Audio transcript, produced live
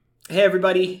Hey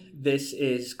everybody, this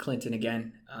is Clinton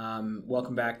again.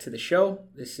 Welcome back to the show.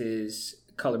 This is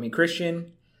Color Me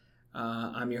Christian.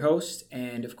 I'm your host,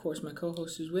 and of course my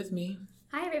co-host is with me.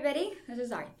 Hi everybody, this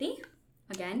is Arthi.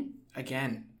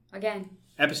 Again.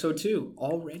 Episode 2,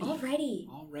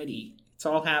 already. It's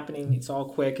all happening, it's all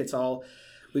quick,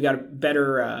 we got a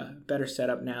better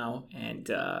setup now,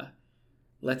 and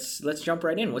let's jump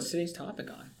right in. What's today's topic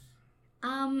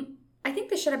on? I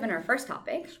think this should have been our first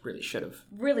topic. Really should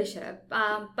have.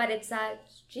 But it's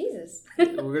Jesus.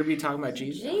 We're going to be talking about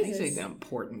Jesus. Jesus. He's an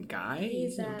important guy.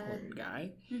 He's an important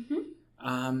guy.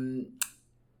 Mm-hmm.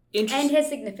 And his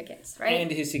significance, right? And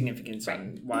his significance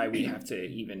on why we have to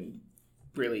even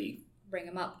really bring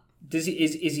him up. Is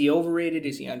he overrated?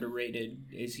 Is he underrated?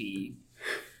 Is he?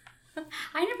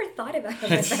 I never thought about him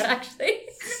like that, actually.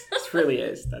 It really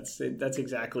is. That's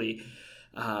exactly.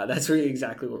 That's really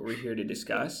exactly what we're here to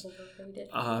discuss.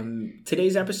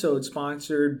 Today's episode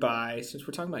sponsored by, since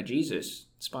we're talking about Jesus,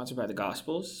 sponsored by the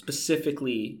Gospels,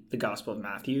 specifically the Gospel of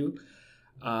Matthew.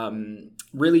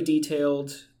 Really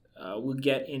detailed. We'll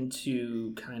get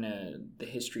into kind of the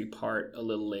history part a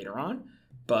little later on,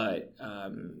 but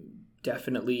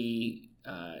definitely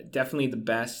the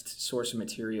best source of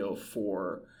material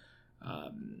for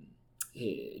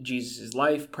Jesus'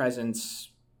 life, presence,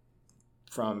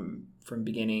 from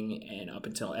beginning and up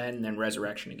until end, and then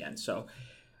resurrection again. So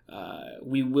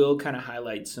we will kind of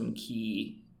highlight some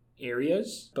key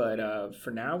areas, but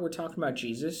for now we're talking about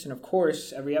Jesus, and of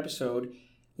course every episode,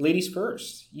 ladies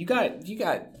first. You got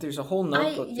there's a whole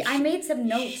notebook. I made some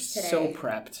notes today. So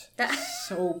prepped.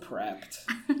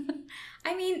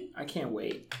 I mean, I can't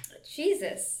wait.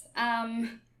 Jesus.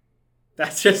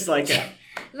 That's just like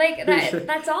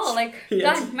that's all.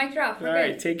 Yes. Done. Mic drop. All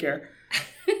right, take care.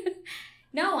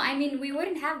 No, I mean, we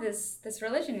wouldn't have this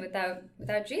religion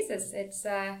without Jesus. It's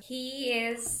he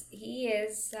is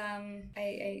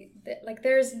I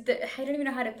don't even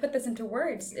know how to put this into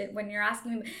words when you're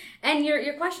asking me. And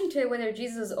your question to whether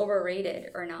Jesus is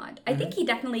overrated or not, I think he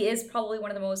definitely is probably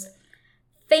one of the most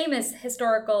famous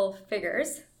historical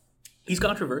figures. He's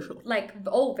controversial.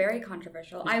 Very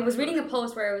controversial. I was reading a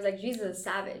post where it was like, Jesus is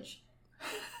savage.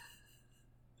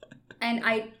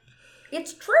 And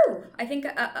it's true. I think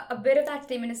a bit of that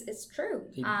statement is true.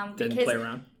 He didn't play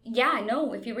around. Yeah,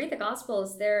 no. If you read the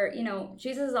Gospels,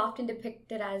 Jesus is often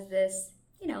depicted as this,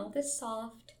 this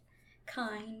soft,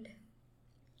 kind,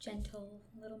 gentle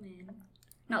little man.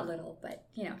 Not little, but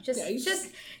just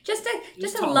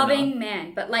a loving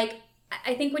man. But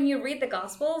I think when you read the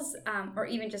Gospels, or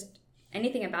even just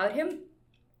anything about him,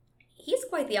 he's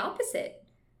quite the opposite.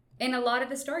 In a lot of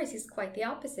the stories, he's quite the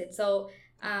opposite. So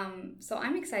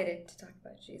I'm excited to talk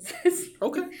about Jesus.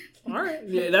 Okay. All right.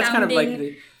 Yeah, that's kind of like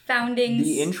the foundings,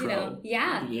 the intro.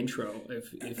 The intro,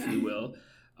 if you will.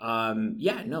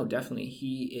 Definitely.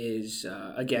 He is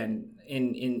again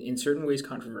in certain ways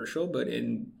controversial, but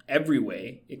in every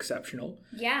way exceptional.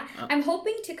 Yeah. I'm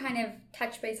hoping to kind of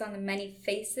touch base on the many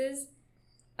faces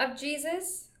of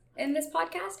Jesus in this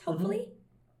podcast, hopefully.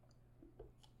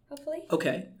 Hopefully.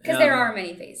 Okay. Because there are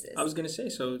many faces. I was going to say,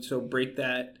 so break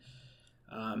that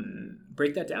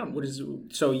down. What is,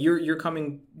 so you're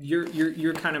kind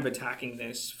of attacking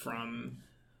this from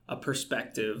a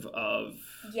perspective of,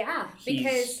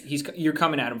 because you're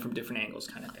coming at him from different angles,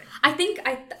 kind of thing.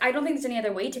 I don't think there's any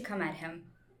other way to come at him,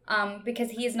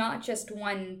 because he is not just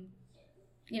one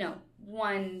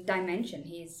dimension.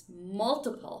 He's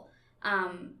multiple.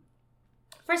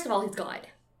 First of all, he's God.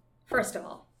 First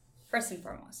and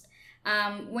foremost.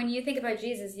 When you think about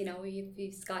Jesus,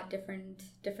 he's got different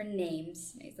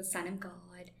names. He's the Son of God.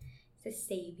 He's the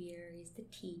Savior. He's the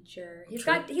Teacher. He's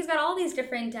got all these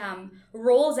different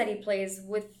roles that he plays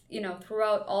with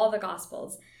throughout all the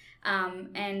Gospels.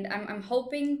 And I'm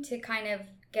hoping to kind of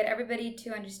get everybody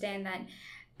to understand that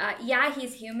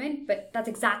he's human, but that's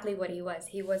exactly what he was.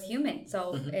 He was human,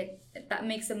 so that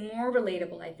makes him more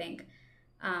relatable, I think,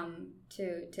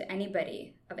 to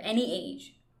anybody of any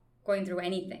age going through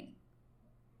anything.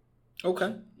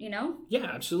 Okay. Yeah,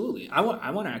 absolutely. I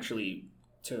want actually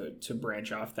to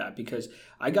branch off that, because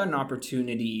I got an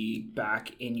opportunity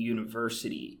back in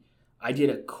university. I did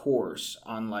a course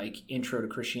on Intro to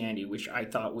Christianity, which I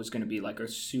thought was going to be a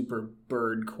super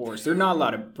bird course. There are not a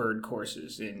lot of bird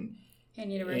courses in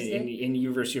university. In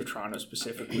University of Toronto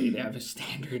specifically. They have a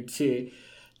standard to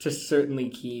certainly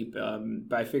keep.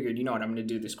 But I figured, I'm going to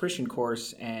do this Christian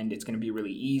course, and it's going to be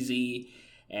really easy.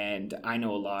 And I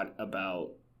know a lot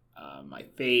about my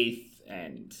faith,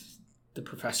 and the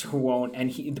professor won't. And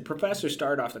the professor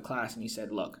started off the class, and he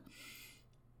said, look,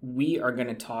 we are going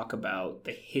to talk about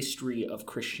the history of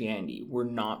Christianity. We're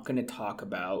not going to talk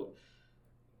about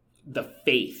the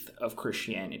faith of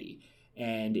Christianity.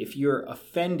 And if you're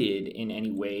offended in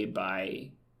any way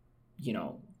by,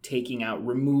 taking out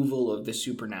removal of the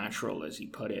supernatural, as he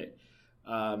put it,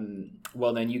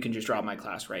 well, then you can just drop my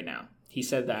class right now. He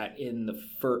said that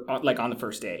on the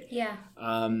first day. Yeah.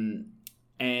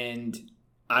 And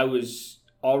I was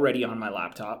already on my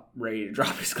laptop ready to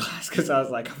drop his class because I was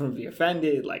like, I'm going to be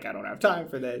offended. Like, I don't have time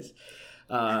for this.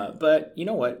 But you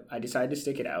know what? I decided to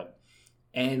stick it out.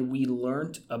 And we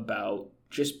learned about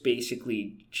just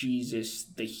basically Jesus,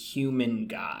 the human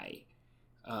guy.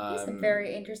 He's a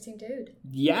very interesting dude.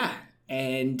 Yeah.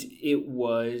 And it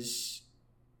was,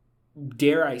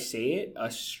 dare I say it,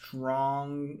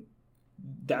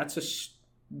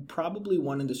 probably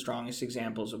one of the strongest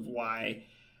examples of why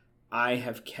I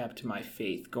have kept my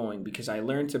faith going, because I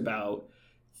learned about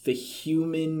the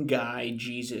human guy,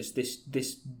 Jesus,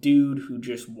 this dude who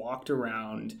just walked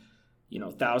around,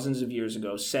 thousands of years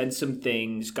ago, said some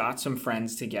things, got some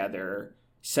friends together,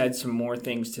 said some more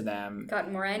things to them.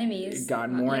 Got more enemies.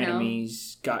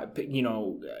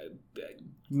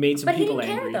 Made some people angry. But he didn't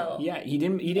care, though. Yeah, he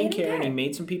didn't care, and he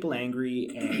made some people angry,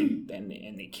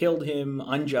 and they killed him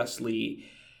unjustly,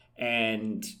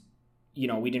 and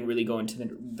we didn't really go into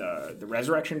the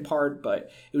resurrection part,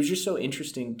 but it was just so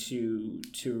interesting to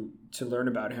learn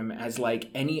about him as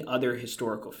like any other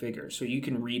historical figure. So you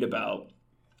can read about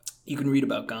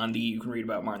Gandhi, you can read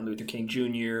about Martin Luther King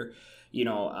Jr.,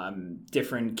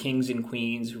 different kings and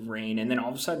queens who reign, and then all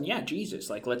of a sudden, Jesus,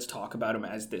 like, let's talk about him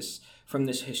as from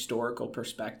this historical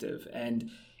perspective. And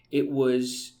it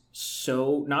was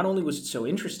not only was it so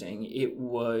interesting, it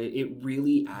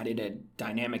really added a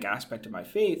dynamic aspect of my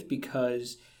faith,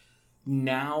 because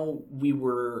now we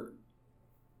were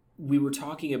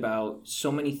talking about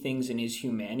so many things in his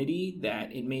humanity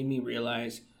that it made me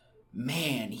realize,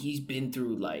 man, he's been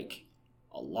through like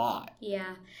a lot.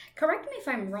 Yeah. Correct me if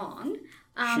I'm wrong.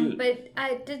 Shoot. But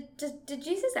did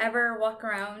Jesus ever walk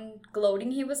around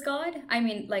gloating he was God? I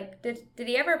mean, like, did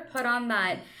he ever put on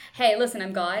that, hey, listen,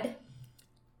 I'm God?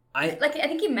 I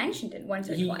think he mentioned it once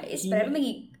or twice, but I don't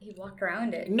think he walked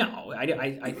around it. No,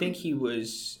 I think he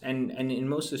was, and in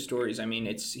most of the stories, I mean,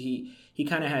 he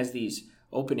kind of has these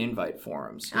open invite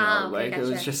forums, gotcha. It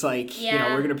was just like,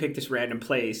 we're gonna pick this random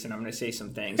place, and I'm gonna say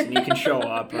some things, and you can show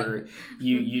up, or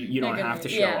you don't have to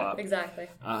show up. Exactly.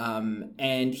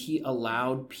 And he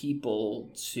allowed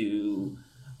people to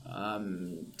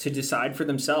decide for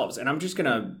themselves, and I'm just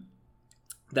gonna.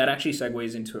 That actually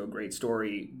segues into a great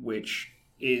story, which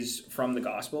is from the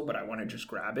gospel, but I want to just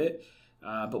grab it.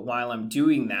 But while I'm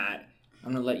doing that,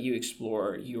 I'm gonna let you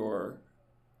explore your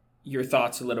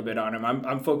thoughts a little bit on him.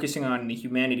 I'm focusing on the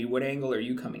humanity. What angle are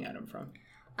you coming at him from?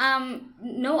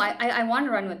 No, I want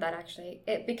to run with that, actually,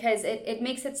 because it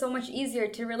makes it so much easier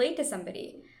to relate to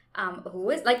somebody who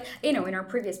is, like, in our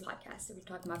previous podcast, we were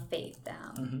talking about faith.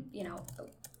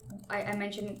 I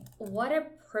mentioned what a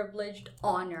privileged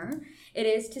honor it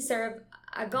is to serve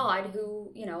a God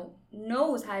who,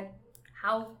 knows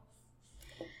how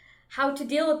to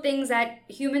deal with things that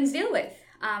humans deal with.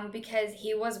 Because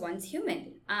he was once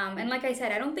human. And like I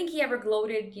said, I don't think he ever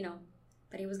gloated,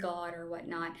 that he was God or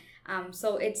whatnot.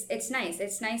 So it's nice.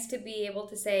 It's nice to be able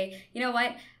to say, you know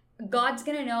what, God's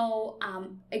gonna know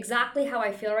exactly how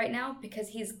I feel right now, because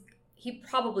he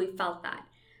probably felt that.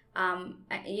 And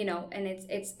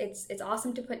it's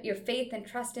awesome to put your faith and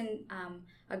trust in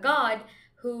a God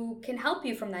who can help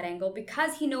you from that angle,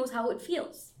 because he knows how it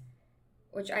feels,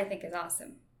 which I think is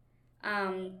awesome.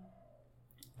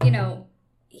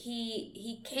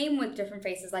 He came with different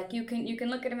faces. Like, you can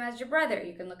look at him as your brother,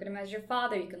 you can look at him as your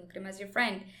father, you can look at him as your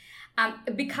friend,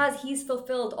 because he's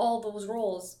fulfilled all those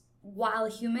roles while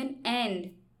human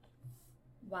and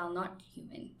while not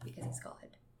human, because he's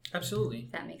God. Absolutely.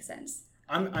 If that makes sense.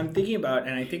 I'm thinking about,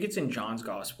 and I think it's in John's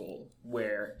gospel,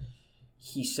 where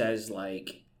he says,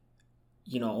 like,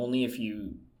 only if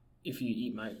you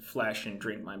eat my flesh and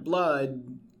drink my blood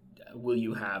will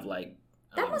you have, like,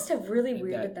 that must have really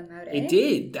weirded them out, eh? It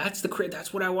did.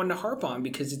 That's what I wanted to harp on,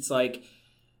 because it's like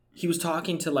he was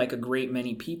talking to like a great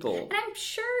many people. And I'm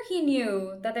sure he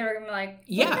knew that they were going to be like,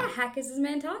 what the heck is this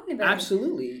man talking about?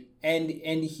 Absolutely. And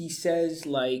he says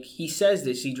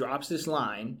this, he drops this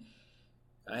line,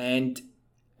 and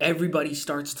everybody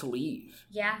starts to leave.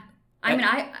 Yeah. I mean,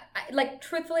 I like,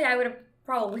 truthfully, I would have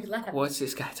probably left. What's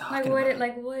this guy talking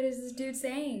about? What is this dude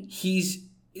saying?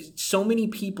 So many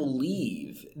people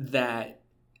leave that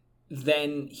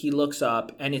then he looks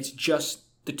up, and it's just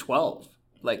the 12,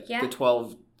 the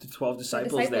 12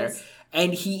 disciples there.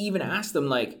 And he even asked them,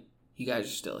 like, you guys are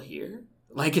still here?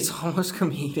 Like, it's almost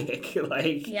comedic.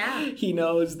 Like, he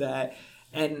knows that.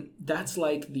 And that's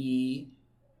like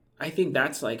I think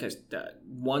that's like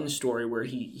one story where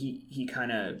he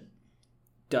kind of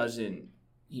doesn't.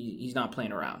 He's not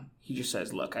playing around. He just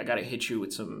says, "Look, I got to hit you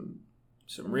with some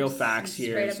real facts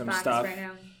here, some stuff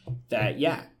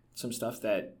right some stuff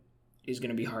that is going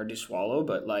to be hard to swallow,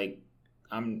 but like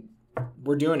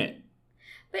we're doing it."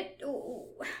 But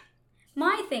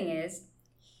my thing is,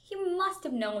 he must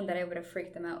have known that I would have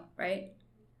freaked them out, right?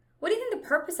 What do you think the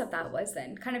purpose of that was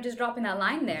then? Kind of just dropping that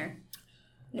line there,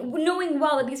 knowing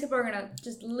well that these people are going to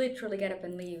just literally get up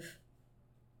and leave.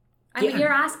 I mean,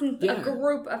 you're asking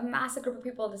a massive group of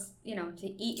people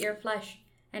to eat your flesh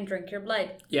and drink your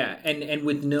blood. Yeah, and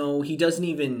with he doesn't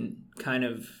even kind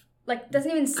of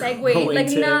doesn't even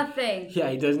segue nothing. Yeah,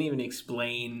 he doesn't even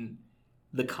explain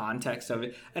the context of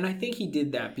it, and I think he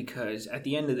did that because at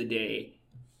the end of the day,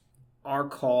 our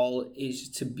call is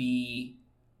to be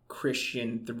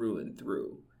Christian through and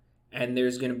through, and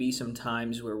there's going to be some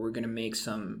times where we're going to make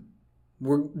someone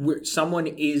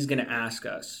is going to ask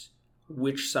us,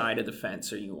 which side of the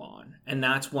fence are you on? And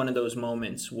that's one of those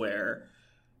moments where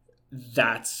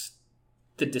that's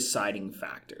the deciding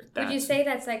factor. Would you say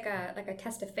that's like a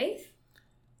test of faith?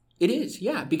 It is,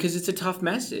 yeah, because it's a tough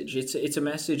message. It's a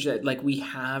message that we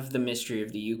have the mystery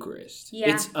of the Eucharist.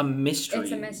 Yeah. It's a mystery.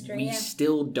 It's a mystery. We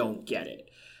still don't get it.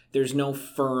 There's no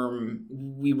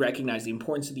we recognize the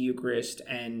importance of the Eucharist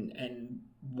and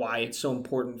why it's so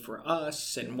important for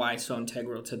us and why it's so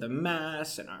integral to the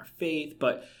Mass and our faith,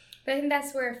 But I think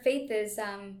that's where faith is.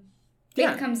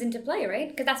 Faith comes into play, right?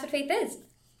 Because that's what faith is.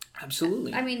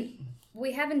 Absolutely. I mean,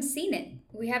 we haven't seen it.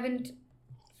 We haven't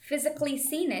physically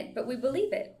seen it, but we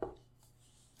believe it.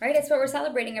 Right? It's what we're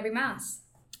celebrating every Mass.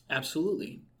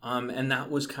 Absolutely. And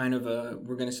that was kind of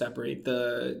we're going to separate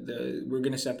the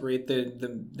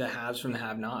haves from the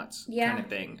have-nots kind of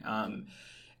thing.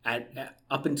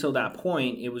 Up until that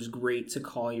point, it was great to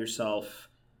call yourself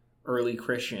early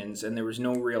Christians, and there was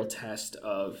no real test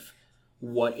of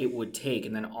what it would take,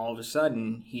 and then all of a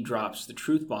sudden he drops the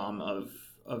truth bomb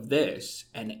of this,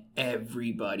 and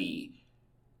everybody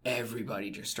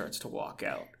just starts to walk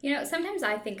out. Sometimes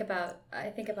I think about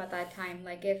that time,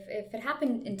 like if it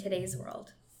happened in today's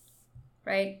world,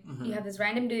 right? Mm-hmm. You have this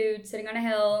random dude sitting on a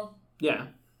hill,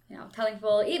 telling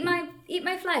people, eat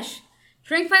my flesh,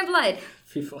 drink my blood.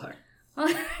 People are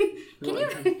can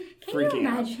you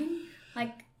imagine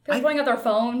people blowing out their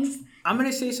phones? I'm going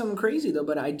to say something crazy, though,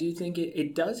 but I do think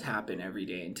it does happen every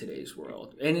day in today's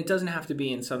world. And it doesn't have to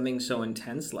be in something so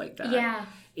intense like that. Yeah.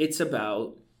 It's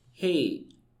about, hey,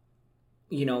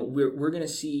 we're going to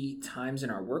see times in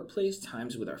our workplace,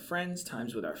 times with our friends,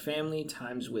 times with our family,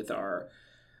 times with our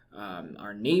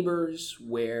neighbors,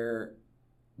 where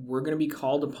we're going to be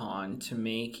called upon to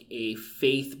make a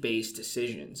faith-based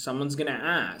decision. Someone's going to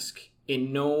ask,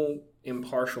 in no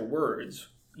impartial words,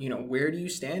 where do you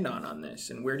stand on this,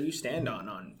 and where do you stand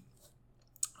on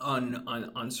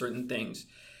certain things?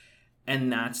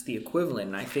 And that's the equivalent.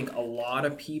 And I think a lot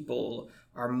of people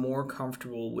are more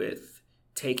comfortable with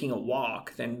taking a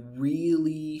walk than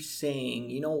really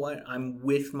saying, you know what, I'm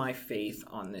with my faith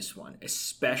on this one,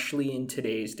 especially in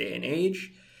today's day and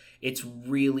age. It's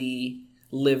really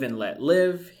live and let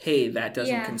live. Hey, that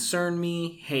doesn't concern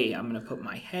me. Hey, I'm going to put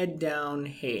my head down.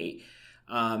 Hey,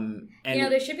 and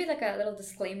there should be a little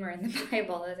disclaimer in the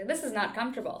Bible. This is not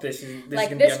comfortable. This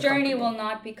journey will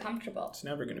not be comfortable. It's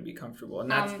never going to be comfortable,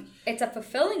 and that's it's a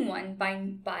fulfilling one by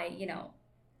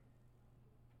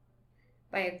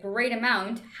a great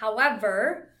amount.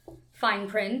 However, fine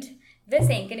print, this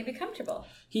ain't going to be comfortable.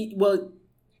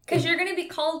 Because you're going to be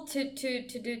called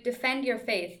to defend your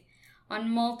faith on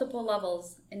multiple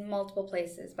levels, in multiple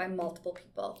places, by multiple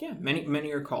people. Yeah, many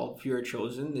are called, few are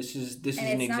chosen. This is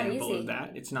an example of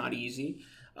that. It's not easy,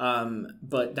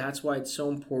 but that's why it's so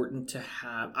important to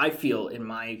have. I feel in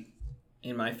my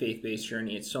faith-based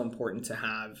journey, it's so important to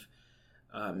have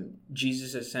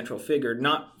Jesus as central figure,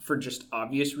 not for just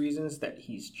obvious reasons that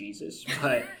he's Jesus,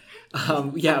 but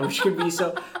which could be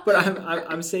so. But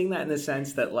I'm saying that in the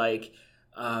sense that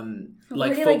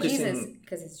focusing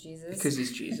because it's Jesus. Because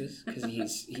he's Jesus. Because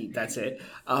that's it.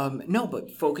 No,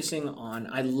 but focusing on.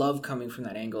 I love coming from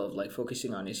that angle of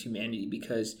focusing on his humanity,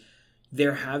 because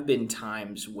there have been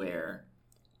times where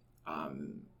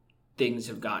things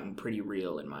have gotten pretty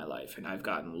real in my life, and I've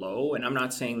gotten low. And I'm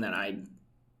not saying that I,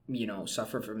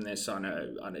 suffer from this on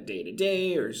a day to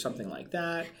day or something like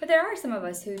that. But there are some of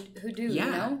us who do.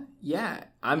 Yeah. Yeah.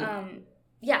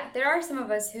 There are some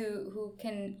of us who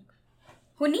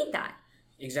need that.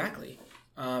 Exactly.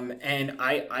 And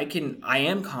I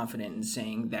am confident in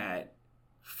saying that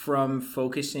from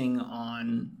focusing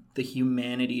on the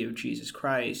humanity of Jesus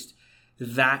Christ,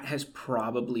 that has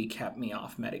probably kept me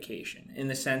off medication, in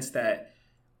the sense that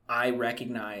I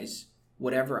recognize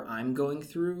whatever I'm going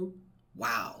through,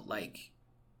 wow, like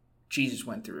Jesus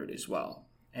went through it as well.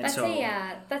 And that's a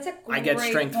great I get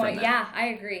strength point. from that. Yeah, I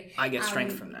agree. I get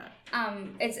strength from that.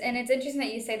 It's interesting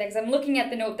that you say that, because I'm looking at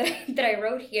the note that I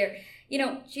wrote here. You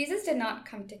know, Jesus did not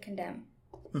come to condemn.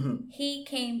 Mm-hmm. He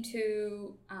came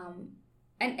to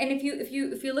and if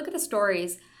you look at the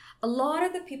stories, a lot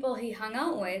of the people he hung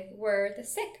out with were the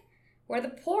sick, were the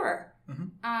poor,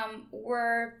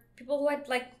 were people who had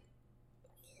like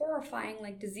horrifying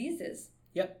like diseases.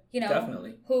 Yep, you know,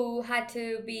 definitely. Who had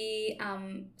to be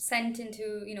sent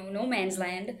into, you know, no man's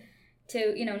land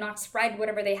to, you know, not spread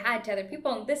whatever they had to other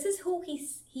people. And this is who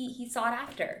he sought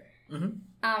after.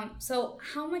 Mm-hmm. So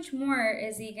how much more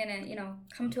is he gonna, you know,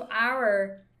 come to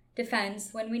our defense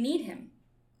when we need him,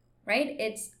 right?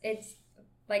 It's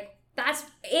like, that's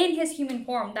in his human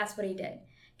form. That's what he did.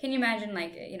 Can you imagine,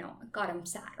 like, you know, got him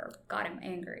sad or got him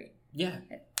angry? Yeah.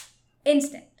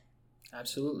 Instant.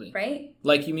 Absolutely. Right?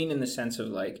 Like, you mean in the sense of,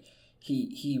 like,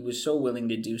 he was so willing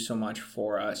to do so much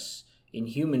for us in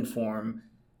human form.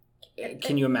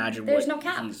 Can you imagine there's no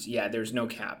cap. There's no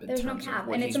cap. There's no cap.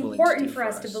 And it's important for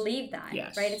us to believe that.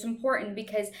 Yes. Right? It's important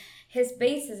because his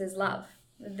basis is love.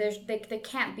 There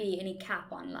can't be any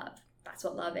cap on love. That's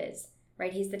what love is.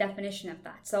 Right? He's the definition of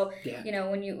that. So, you know,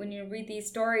 when you read these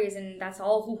stories, and that's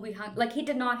all who we hung, like, he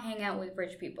did not hang out with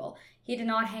rich people. He did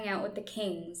not hang out with the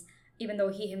kings, even though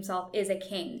he himself is a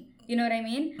king. You know what I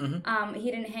mean? Mm-hmm. He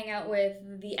didn't hang out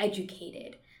with the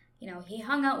educated. You know, he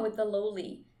hung out with the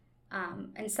lowly.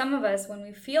 And some of us, when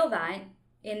we feel that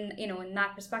in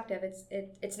that perspective,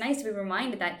 it's nice to be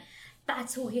reminded that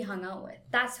that's who he hung out with.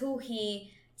 That's who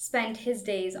he spent his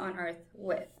days on earth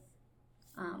with.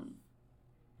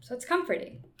 So it's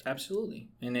comforting. Absolutely.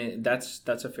 And that's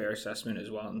a fair assessment as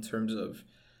well in terms of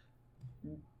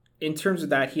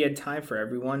that. He had time for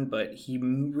everyone, but he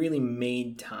really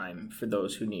made time for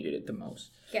those who needed it the most.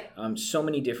 Yeah. So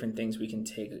many different things we can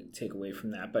take away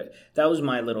from that. But that was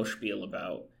my little spiel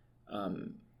about,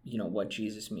 you know, what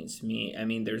Jesus means to me. I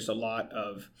mean, there's a lot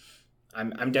of,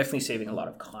 I'm definitely saving a lot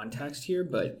of context here,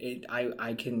 but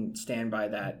I can stand by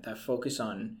that focus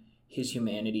on his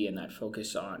humanity and that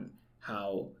focus on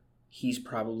how he's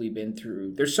probably been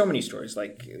through. There's so many stories.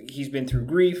 Like, he's been through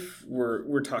grief.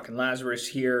 We're talking Lazarus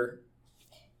here.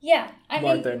 Yeah,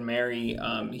 Martha and Mary.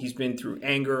 He's been through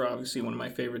anger. Obviously, one of my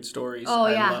favorite stories. Oh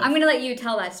yeah, I'm gonna let you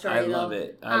tell that story. I love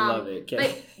it. I love it.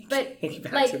 But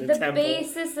like the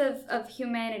basis of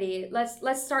humanity.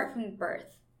 Let's start from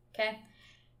birth. Okay,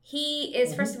 he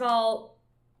is first of all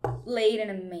laid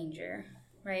in a manger,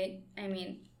 right? I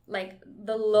mean, like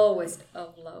the lowest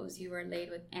of lows. You were laid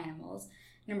with animals.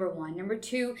 Number one. Number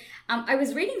two, I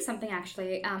was reading something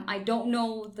actually. I don't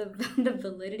know the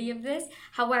validity of this.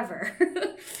 However,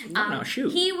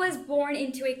 shoot. He was born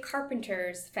into a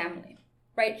carpenter's family,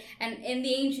 right? And in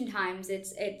the ancient times,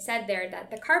 it said there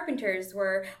that the carpenters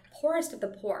were poorest of the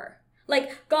poor.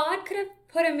 Like, God could have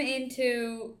put him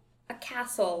into a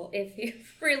castle if he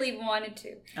really wanted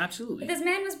to. Absolutely. But this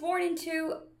man was born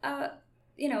into,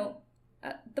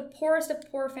 the poorest of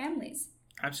poor families.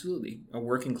 Absolutely. A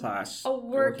working class,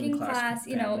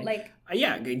 you know, like...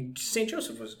 St.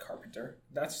 Joseph was a carpenter.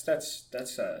 That's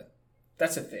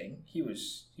a thing. He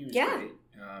was great.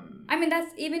 I mean,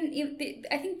 that's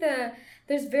I think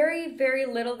there's very, very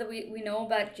little that we know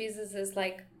about Jesus'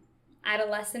 like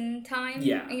adolescent time.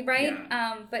 Yeah. Right?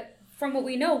 Yeah. But from what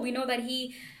we know that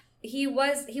he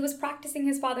was practicing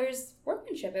his father's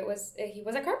workmanship. He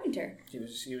was a carpenter. He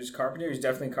was a carpenter. He was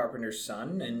definitely a carpenter's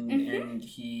son, and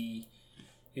he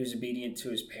was obedient to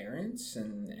his parents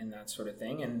and that sort of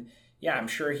thing. And yeah, I'm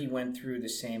sure he went through the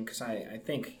same, because I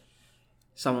think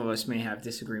some of us may have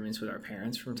disagreements with our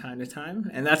parents from time to time.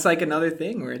 And that's like another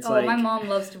thing where it's like... Oh, my mom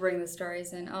loves to bring the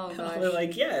stories in. Oh, gosh. They're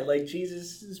like, yeah, like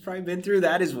Jesus has probably been through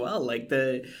that as well. Like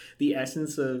the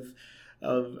essence of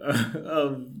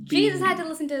being... Jesus had to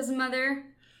listen to his mother.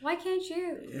 Why can't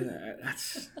you? Yeah,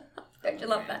 that's... Don't you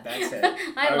love that? That's it.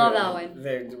 I love that one.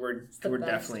 We're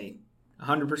definitely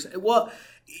 100%. Well,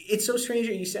 it's so strange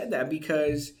that you said that,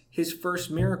 because his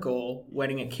first miracle,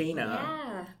 wedding at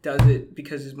Cana, does it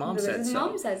because his mom said so. His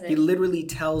mom says it. He literally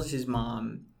tells his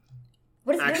mom.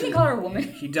 Didn't he call her a woman?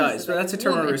 He does, but that's a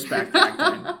term of respect back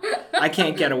then. I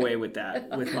can't get away with that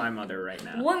with my mother right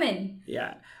now. Woman.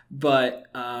 Yeah, but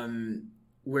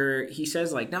where he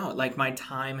says like, no, like my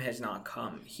time has not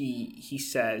come. He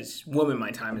says, woman,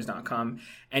 my time has not come,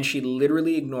 and she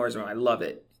literally ignores him. I love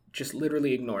it. Just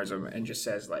literally ignores him and just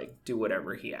says like, do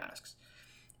whatever he asks.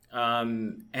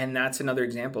 And that's another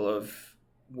example of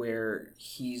where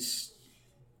he's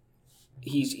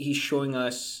showing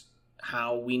us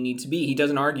how we need to be. He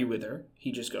doesn't argue with her.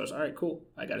 He just goes, all right, cool.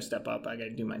 I got to step up. I got to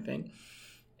do my thing.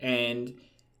 And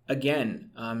again,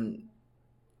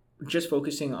 just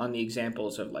focusing on the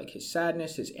examples of like his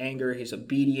sadness, his anger, his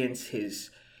obedience, his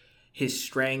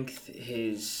strength,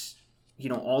 his,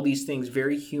 all these things,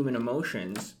 very human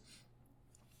emotions.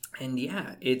 And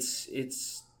yeah,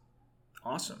 it's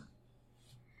awesome.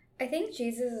 I think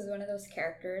Jesus is one of those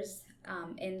characters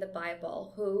in the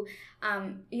Bible who,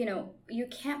 you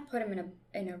can't put him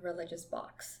in a religious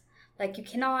box. Like you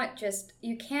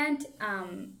can't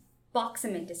box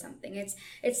him into something.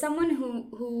 It's someone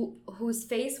whose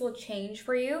face will change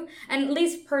for you. And at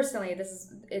least personally,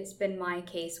 it's been my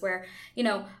case where,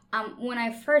 when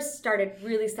I first started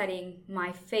really studying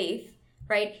my faith,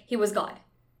 right, he was God.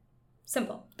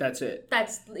 Simple. That's it.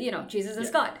 That's, Jesus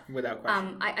is God. Without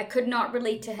question. I could not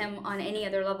relate to him on any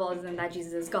other level other than that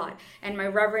Jesus is God. And my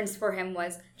reverence for him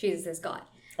was Jesus is God.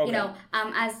 Okay.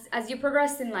 As you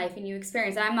progress in life and you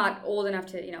experience, and I'm not old enough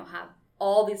to, have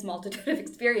all these multitude of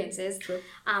experiences. True.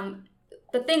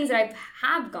 The things that I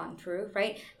have gone through,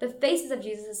 right? The faces of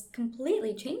Jesus has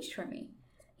completely changed for me.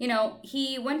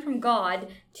 He went from God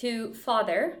to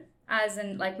Father, as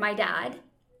in like my dad.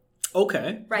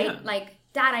 Okay. Right? Yeah. Like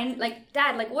Dad,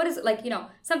 what is it?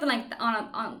 Something like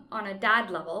on a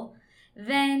dad level.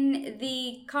 Then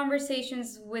the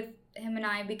conversations with him and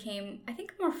I became, I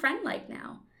think, more friend-like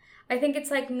now. I think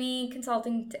it's like me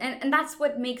consulting, and that's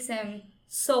what makes him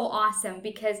so awesome,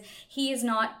 because he is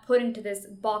not put into this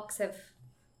box of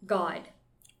God.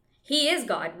 He is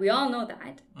God. We all know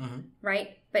that,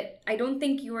 right? But I don't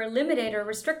think you are limited or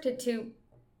restricted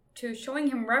to showing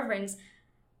him reverence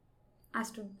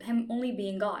as to him only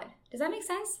being God. Does that make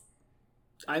sense?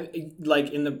 I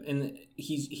like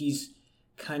he's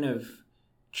kind of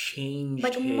changed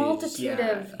like a multitude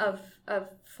of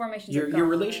formations. Your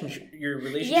relationship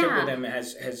with him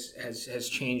has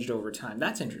changed over time.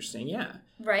 That's interesting. Yeah.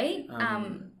 Right.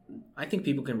 I think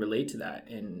people can relate to that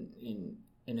in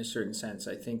a certain sense.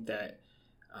 I think that.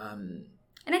 And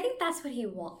I think that's what he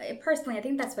wants. Personally, I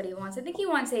think that's what he wants. I think he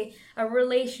wants a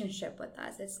relationship with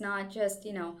us. It's not just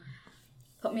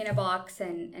put me in a box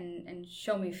and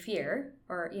show me fear,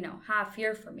 or have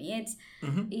fear for me. It's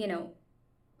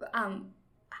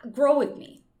grow with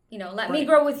me. Let me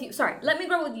grow with you. Let me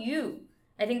grow with you.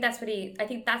 I think that's the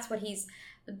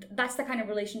kind of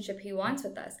relationship he wants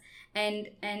with us. And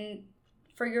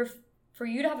for you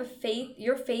to have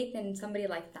your faith in somebody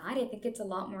like that, I think it's a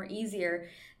lot more easier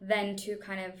than to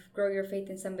kind of grow your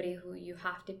faith in somebody who you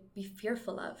have to be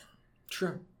fearful of.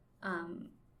 Sure.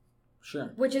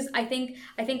 Sure. Which is, I think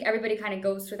everybody kind of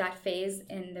goes through that phase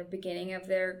in the beginning of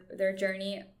their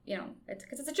journey.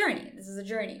 Because it's a journey. This is a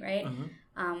journey, right?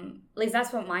 At least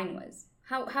that's what mine was.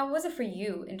 How was it for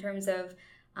you in terms of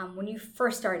when you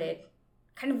first started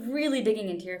kind of really digging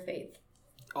into your faith?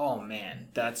 Oh man,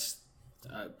 that's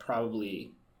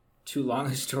probably too long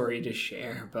a story to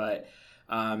share, but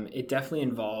it definitely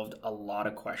involved a lot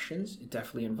of questions. It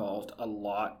definitely involved a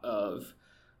lot of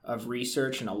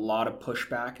research and a lot of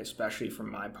pushback, especially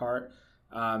from my part.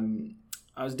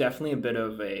 I was definitely a bit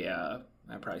of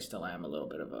I probably still am a little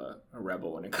bit of a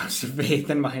rebel when it comes to faith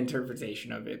and my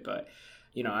interpretation of it. But,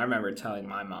 I remember telling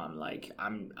my mom, like,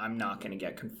 I'm not going to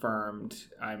get confirmed.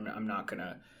 I'm not going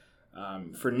to,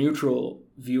 for neutral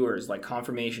viewers, like,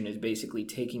 confirmation is basically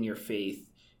taking your faith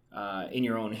in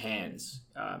your own hands,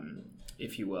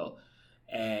 if you will.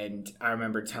 And I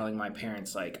remember telling my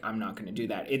parents, like, I'm not going to do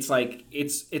that. It's like,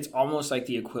 it's almost like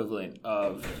the equivalent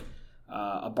of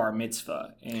a bar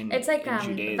mitzvah in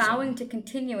Judaism. Vowing to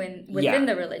continue within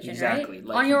the religion, exactly. Right?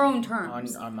 Like, on your own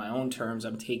terms. On my own terms,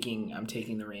 I'm taking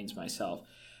the reins myself.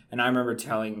 And I remember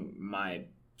telling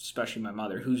especially my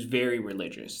mother, who's very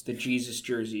religious, the Jesus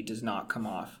jersey does not come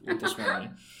off with this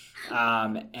woman.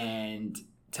 And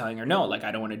telling her, no, like,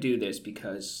 I don't want to do this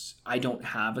because I don't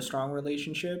have a strong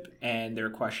relationship, and there are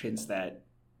questions that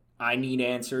I need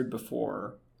answered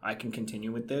before I can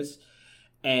continue with this.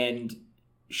 And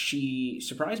she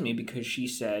surprised me because she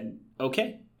said,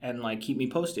 okay, and like, keep me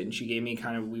posted. And she gave me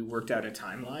we worked out a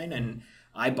timeline, and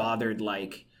I bothered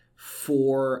like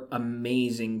 4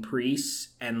 amazing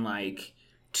priests and like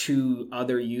 2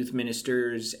 other youth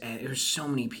ministers. And there's so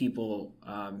many people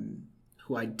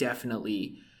who I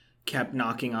definitely kept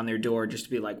knocking on their door just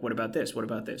to be like, what about this? What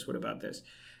about this? What about this?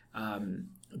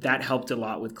 That helped a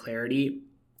lot with clarity.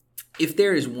 If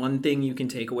there is one thing you can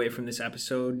take away from this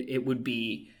episode, it would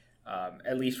be,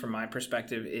 at least from my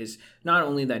perspective, is not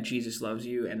only that Jesus loves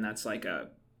you, and that's like a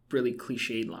really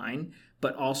cliched line,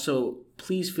 but also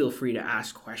please feel free to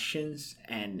ask questions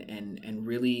and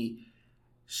really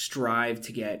strive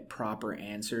to get proper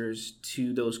answers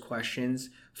to those questions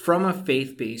from a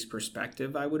faith-based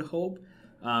perspective, I would hope.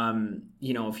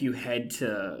 If you head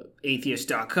to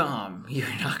atheist.com,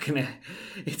 you're not gonna.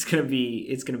 It's gonna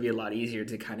be a lot easier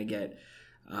to kind of get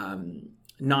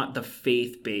not the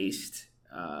faith-based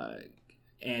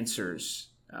answers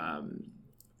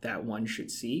that one should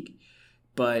seek,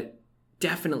 but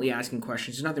definitely asking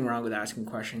questions. There's nothing wrong with asking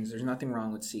questions. There's nothing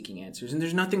wrong with seeking answers, and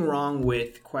there's nothing wrong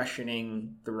with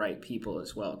questioning the right people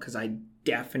as well. Because I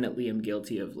definitely am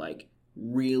guilty of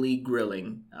really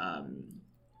grilling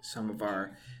some of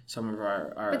our.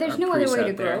 But there's no other way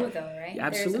to grow, though, right? Yeah,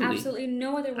 absolutely. There's absolutely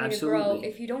no other way to grow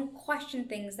if you don't question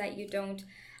things that you don't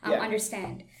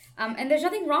understand. And there's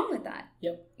nothing wrong with that.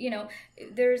 Yep.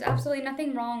 There's absolutely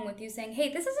nothing wrong with you saying,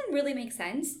 "Hey, this doesn't really make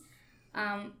sense,"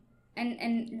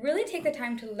 and really take the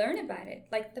time to learn about it.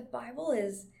 Like, the Bible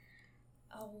is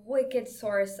a wicked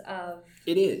source of.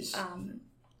 It is.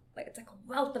 It's like a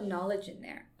wealth of knowledge in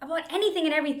there about anything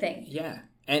and everything. Yeah.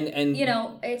 And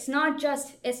it's not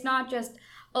just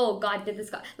oh, God did this.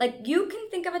 God, like, you can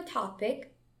think of a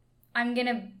topic. I'm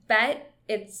gonna bet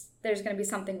there's gonna be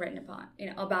something written upon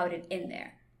about it in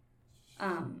there.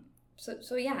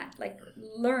 So yeah, like,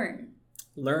 learn,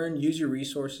 use your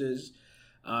resources,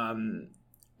 and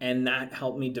that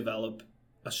helped me develop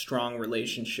a strong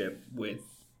relationship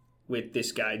with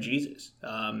this guy Jesus.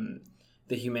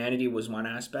 The humanity was one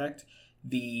aspect.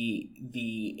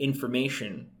 The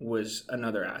information was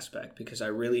another aspect, because I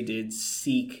really did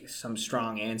seek some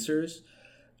strong answers.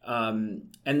 And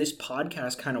this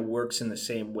podcast kind of works in the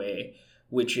same way,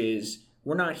 which is,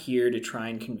 we're not here to try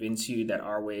and convince you that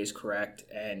our way is correct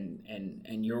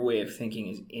and your way of thinking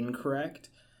is incorrect.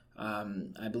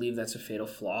 I believe that's a fatal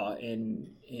flaw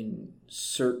in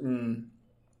certain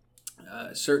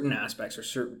aspects or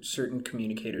certain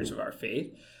communicators of our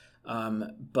faith.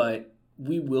 But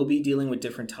we will be dealing with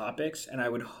different topics, and I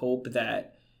would hope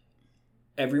that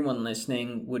everyone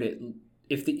listening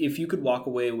if you could walk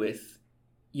away with,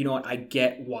 I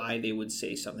get why they would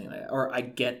say something like that, or I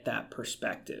get that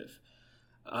perspective.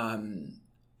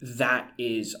 That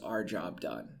is our job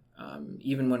done.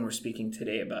 Even when we're speaking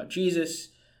today about Jesus,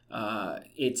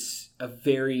 it's a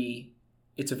very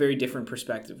different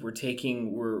perspective. We're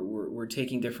talking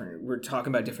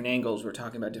about different angles. We're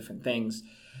talking about different things.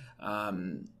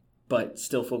 But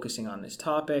still focusing on this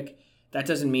topic. That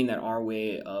doesn't mean that our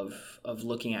way of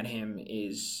looking at him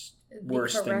is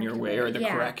worse than your way, or the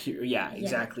correct. Yeah,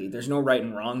 exactly. There's no right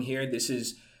and wrong here. This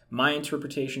is my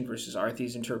interpretation versus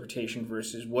Arthi's interpretation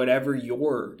versus whatever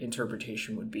your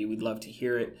interpretation would be. We'd love to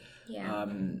hear it. Yeah.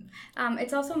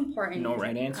 It's also important. No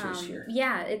right answers here.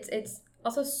 Yeah, it's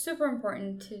also super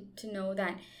important to know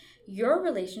that your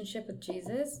relationship with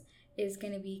Jesus is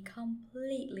going to be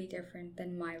completely different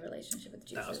than my relationship with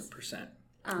Jesus. 1,000%.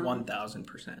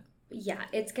 1,000%. Yeah,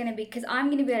 it's going to be, because I'm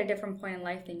going to be at a different point in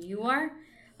life than you are.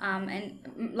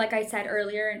 And like I said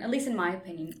earlier, and at least in my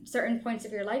opinion, certain points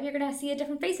of your life, you're going to see a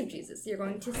different face of Jesus. You're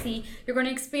going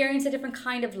to experience a different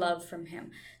kind of love from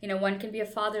him. One can be a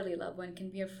fatherly love, one can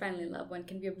be a friendly love, one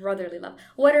can be a brotherly love,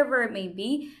 whatever it may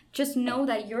be. Just know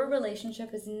that your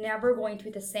relationship is never going to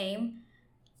be the same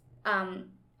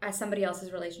as somebody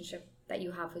else's relationship that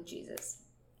you have with Jesus.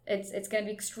 It's going to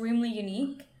be extremely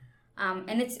unique.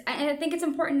 And I think it's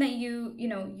important that you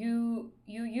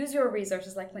use your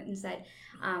resources, like Clinton said,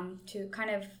 to kind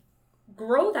of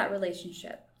grow that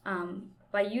relationship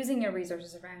by using your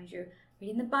resources around you,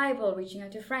 reading the Bible, reaching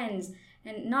out to friends,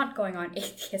 and not going on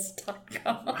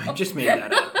atheist.com. I just made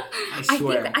that up. I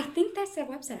swear. I think that's their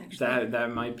website, actually.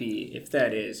 That might be. If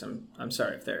that is, I'm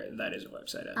sorry if that is a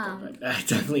website out there, but I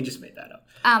definitely just made that up.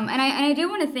 And I do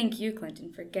want to thank you,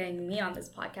 Clinton, for getting me on this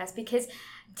podcast, because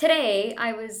today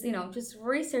I was, just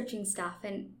researching stuff,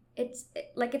 and it's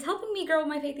helping me grow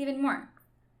my faith even more,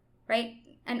 right?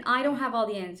 And I don't have all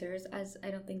the answers, as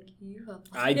I don't think you have.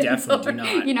 I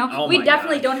definitely do not. We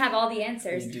definitely don't have all the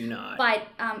answers. We do not. But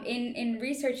in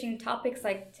researching topics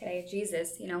like today,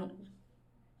 Jesus,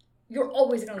 you're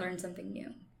always going to learn something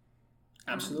new.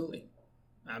 Absolutely.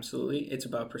 Absolutely. It's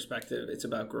about perspective. It's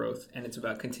about growth. And it's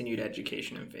about continued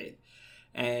education in faith.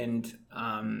 And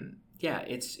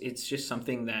it's just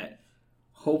something that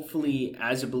hopefully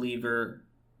as a believer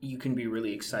you can be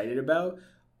really excited about.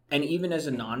 And even as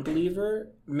a non-believer,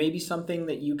 maybe something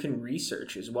that you can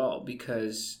research as well.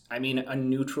 Because, a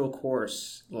neutral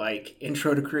course like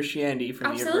Intro to Christianity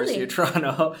from the University of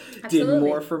Toronto did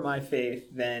more for my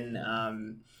faith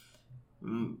than,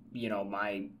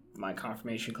 my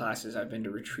confirmation classes. I've been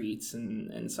to retreats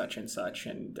and such and such.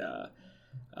 And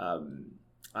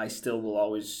I still will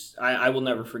always, I will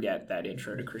never forget that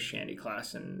intro to Christianity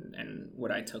class and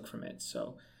what I took from it.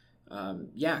 So,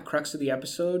 crux of the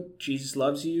episode, Jesus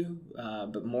loves you,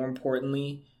 but more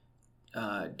importantly,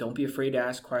 don't be afraid to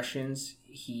ask questions.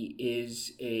 It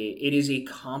is a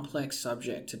complex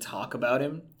subject to talk about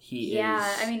him.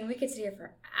 I mean, we could sit here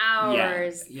for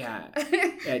hours. Yeah,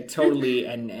 totally,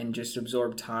 and just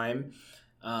absorb time.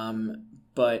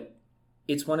 But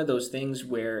it's one of those things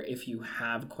where if you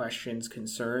have questions,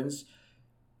 concerns,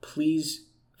 please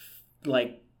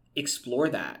explore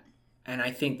that. And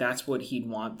I think that's what he'd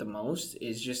want the most,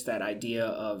 is just that idea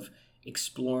of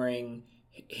exploring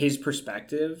his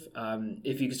perspective.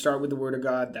 If you could start with the Word of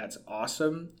God, that's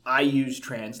awesome. I use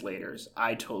translators.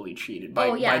 I totally cheated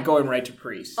by going right to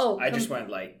priest. I just went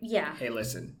hey,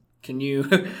 listen, can you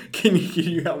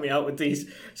help me out with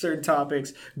these certain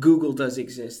topics? Google does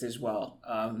exist as well.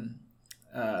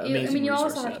 You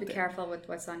also have to be careful with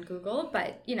what's on Google,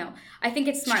 but I think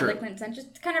it's smart, like Clint said,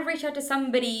 just kind of reach out to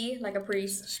somebody like a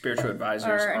priest, spiritual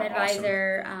advisors, or an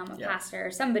advisor, awesome. A pastor,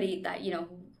 or somebody that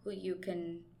who you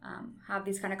can have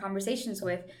these kind of conversations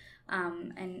with,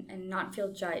 and not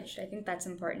feel judged. I think that's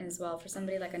important as well for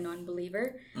somebody like a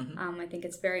non-believer. Mm-hmm. I think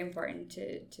it's very important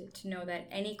to know that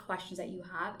any questions that you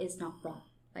have is not wrong.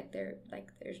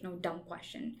 There's no dumb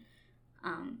question,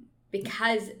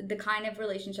 because the kind of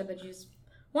relationship that Jesus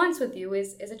wants with you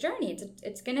is a journey.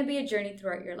 It's going to be a journey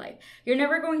throughout your life. You're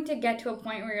never going to get to a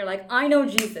point where you're like, I know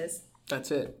Jesus.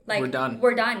 That's it. We're done.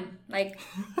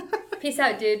 Peace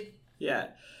out, dude. Yeah.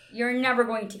 You're never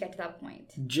going to get to that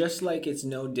point. Just like it's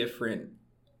no different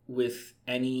with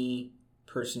any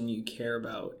person you care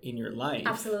about in your life.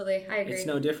 Absolutely. I agree. It's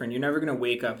no different. You're never going to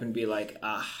wake up and be like,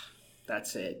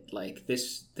 that's it.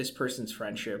 This person's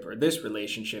friendship or this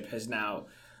relationship has now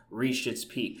reached its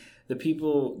peak. The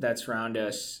people that surround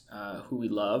us, who we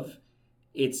love,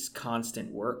 it's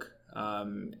constant work,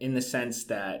 in the sense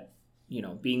that,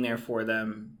 being there for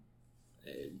them,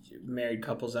 married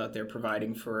couples out there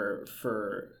providing for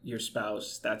your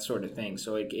spouse, that sort of thing.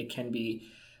 So it can be,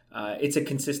 it's a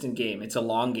consistent game. It's a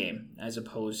long game as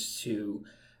opposed to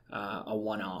a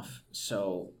one-off.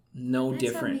 So that's different.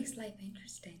 That's what makes life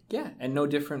interesting. Yeah, and no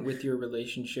different with your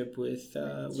relationship with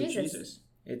Jesus.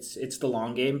 It's the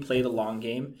long game. Play the long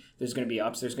game. There's going to be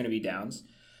ups. There's going to be downs.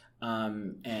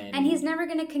 And he's never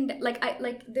going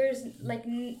to there's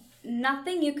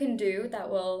nothing you can do that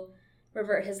will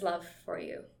revert his love for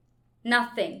you.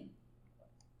 Nothing.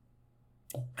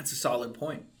 That's a solid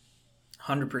point.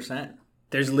 100%.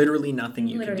 There's literally nothing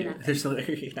you can do. Nothing. There's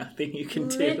literally nothing you can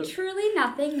do. Literally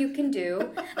nothing you can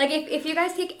do. If you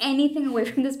guys take anything away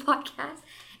from this podcast,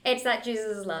 it's that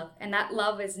Jesus is love, and that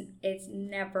love it's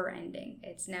never ending.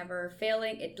 It's never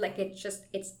failing.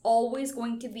 It's always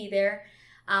going to be there,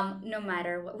 no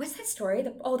matter what. What's that story?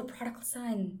 The prodigal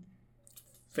son.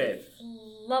 Faith.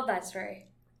 Love that story.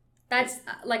 That's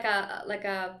like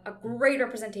a great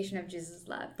representation of Jesus'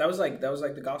 love. That was like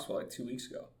the gospel 2 weeks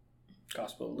ago.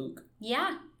 Gospel of Luke.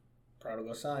 Yeah.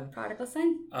 Prodigal son.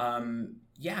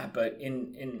 Yeah, but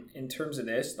in terms of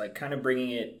this, kind of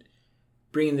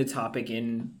bringing the topic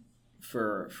in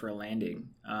for a landing.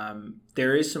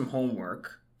 There is some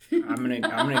homework. I'm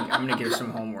gonna give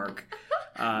some homework,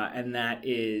 and that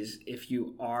is, if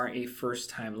you are a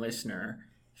first-time listener,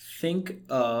 think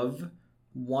of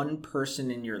one person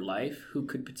in your life who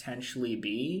could potentially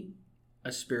be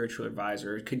a spiritual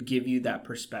advisor, could give you that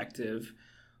perspective,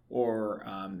 or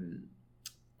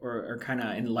kind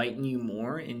of enlighten you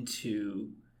more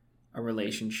into a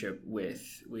relationship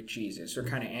with Jesus, or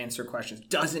kind of answer questions.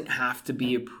 Doesn't have to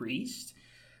be a priest.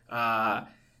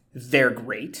 They're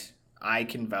great. I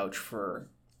can vouch for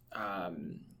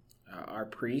our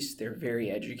priests. They're very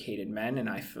educated men, and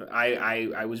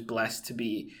I was blessed to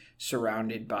be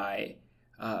surrounded by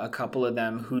a couple of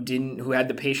them who had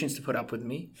the patience to put up with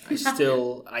me. I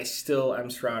still am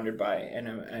surrounded by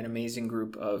an amazing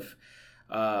group of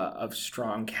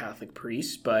strong Catholic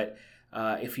priests. But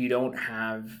if you don't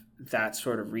have that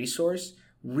sort of resource,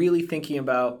 really thinking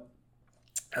about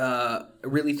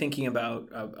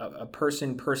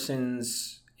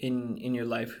persons in your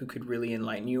life who could really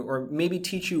enlighten you, or maybe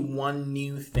teach you one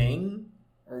new thing,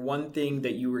 or one thing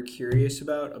that you were curious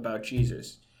about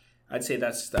Jesus. I'd say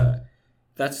that's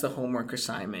the homework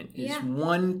assignment. Is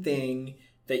one thing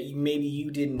that maybe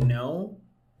you didn't know,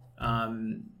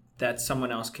 that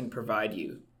someone else can provide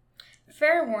you.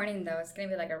 Fair warning, though, it's going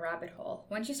to be like a rabbit hole.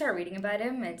 Once you start reading about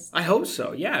him, I hope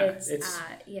so, yeah.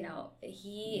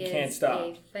 He can't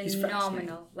stop. A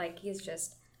phenomenal. He's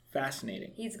just...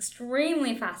 fascinating. He's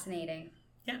extremely fascinating.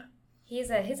 Yeah.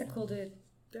 He's a cool dude.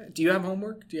 Do you have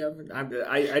homework? Do you have...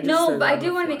 I no, but I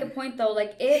do want to make a point, though.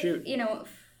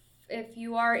 if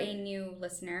you are a new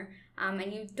listener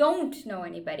and you don't know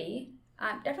anybody,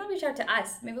 definitely reach out to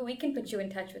us. Maybe we can put you in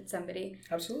touch with somebody.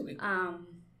 Absolutely.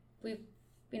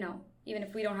 Even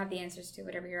if we don't have the answers to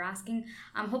whatever you're asking,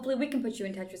 hopefully we can put you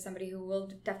in touch with somebody who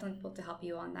will definitely be able to help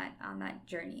you on that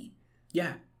journey.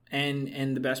 Yeah,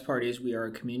 and the best part is we are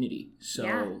a community.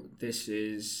 So this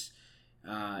is,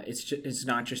 it's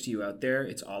not just you out there.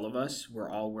 It's all of us. We're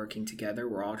all working together.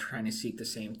 We're all trying to seek the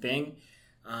same thing.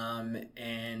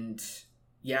 And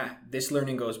yeah, this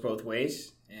learning goes both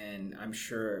ways. And I'm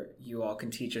sure you all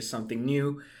can teach us something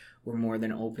new. We're more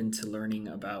than open to learning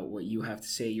about what you have to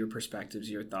say, your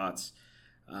perspectives, your thoughts.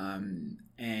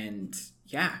 And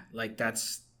yeah, like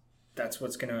that's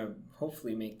what's going to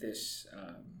hopefully make this,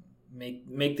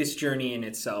 make this journey in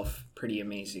itself pretty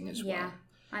amazing as well. Yeah,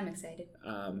 I'm excited.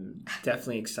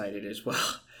 Definitely excited as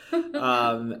well.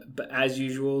 But as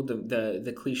usual,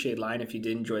 the cliched line, if you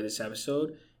did enjoy this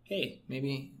episode, hey,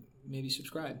 maybe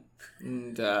subscribe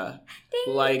and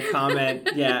like, comment,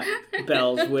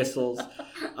 bells, whistles.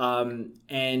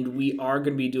 And we are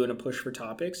going to be doing a push for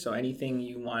topics. So anything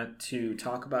you want to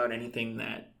talk about, anything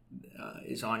that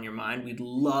is on your mind, we'd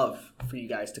love for you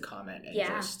guys to comment and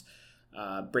just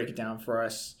break it down for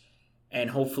us. And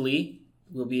hopefully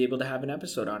we'll be able to have an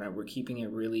episode on it. We're keeping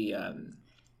it really,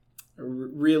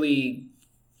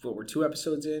 we're 2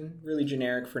 episodes in, really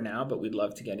generic for now, but we'd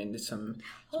love to get into some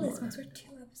this one's for 2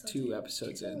 episodes. 2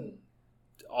 episodes in.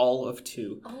 All of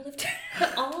 2. All of 2.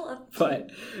 All of 2.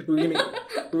 But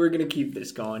we're gonna keep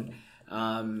this going.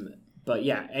 But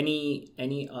yeah,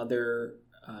 any other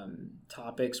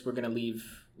topics, we're gonna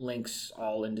leave links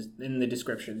all in the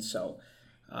description. So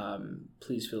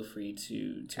please feel free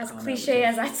to as comment. Cliche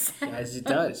as I said. As it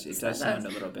does. It does sound a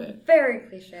little bit. Very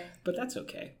cliche. But that's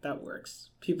okay. That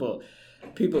works. People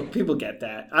get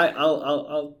that.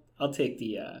 I'll take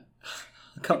the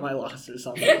cut my losses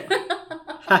on that one.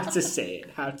 Have to say it.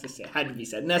 Had to be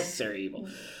said. Necessary evil.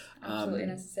 Absolutely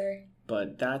necessary.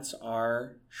 But that's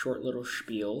our short little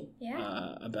spiel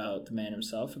about the man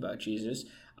himself, about Jesus.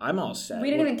 I'm all set. We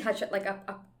didn't even touch it like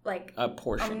a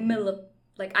portion. A middle of,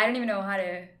 I don't even know how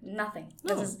to. Nothing.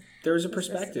 No, there was a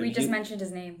perspective. We just mentioned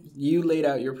his name. You laid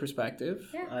out your perspective.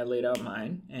 Yeah. I laid out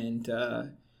mine, and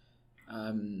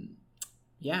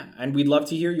and we'd love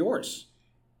to hear yours.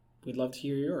 But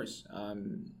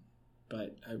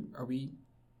are we?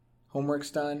 Homework's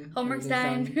done. Homework's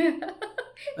done.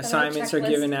 Assignments are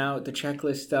given out. The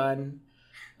checklist done.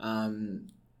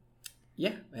 And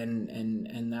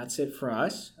that's it for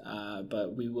us.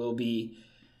 But we will be.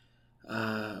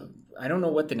 I don't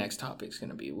know what the next topic's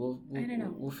going to be. I don't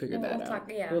know. We'll figure that out.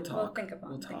 We'll talk.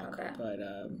 We'll talk. That. But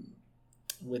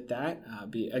with that,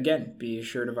 be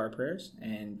assured of our prayers,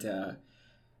 and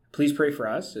please pray for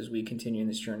us as we continue in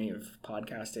this journey of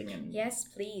podcasting and yes,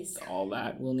 please. All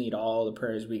that. We'll need all the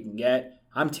prayers we can get.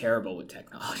 I'm terrible with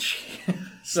technology.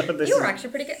 So you were actually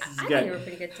pretty good. I thought you were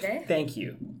pretty good today. Thank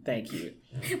you.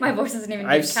 My voice isn't even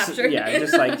being captured.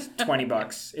 Just like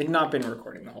 $20. It's not been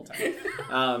recording the whole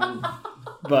time.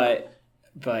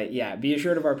 But yeah, be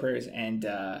assured of our prayers, and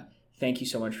thank you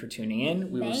so much for tuning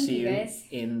in. We will see you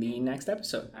in the next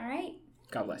episode. All right.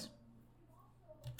 God bless.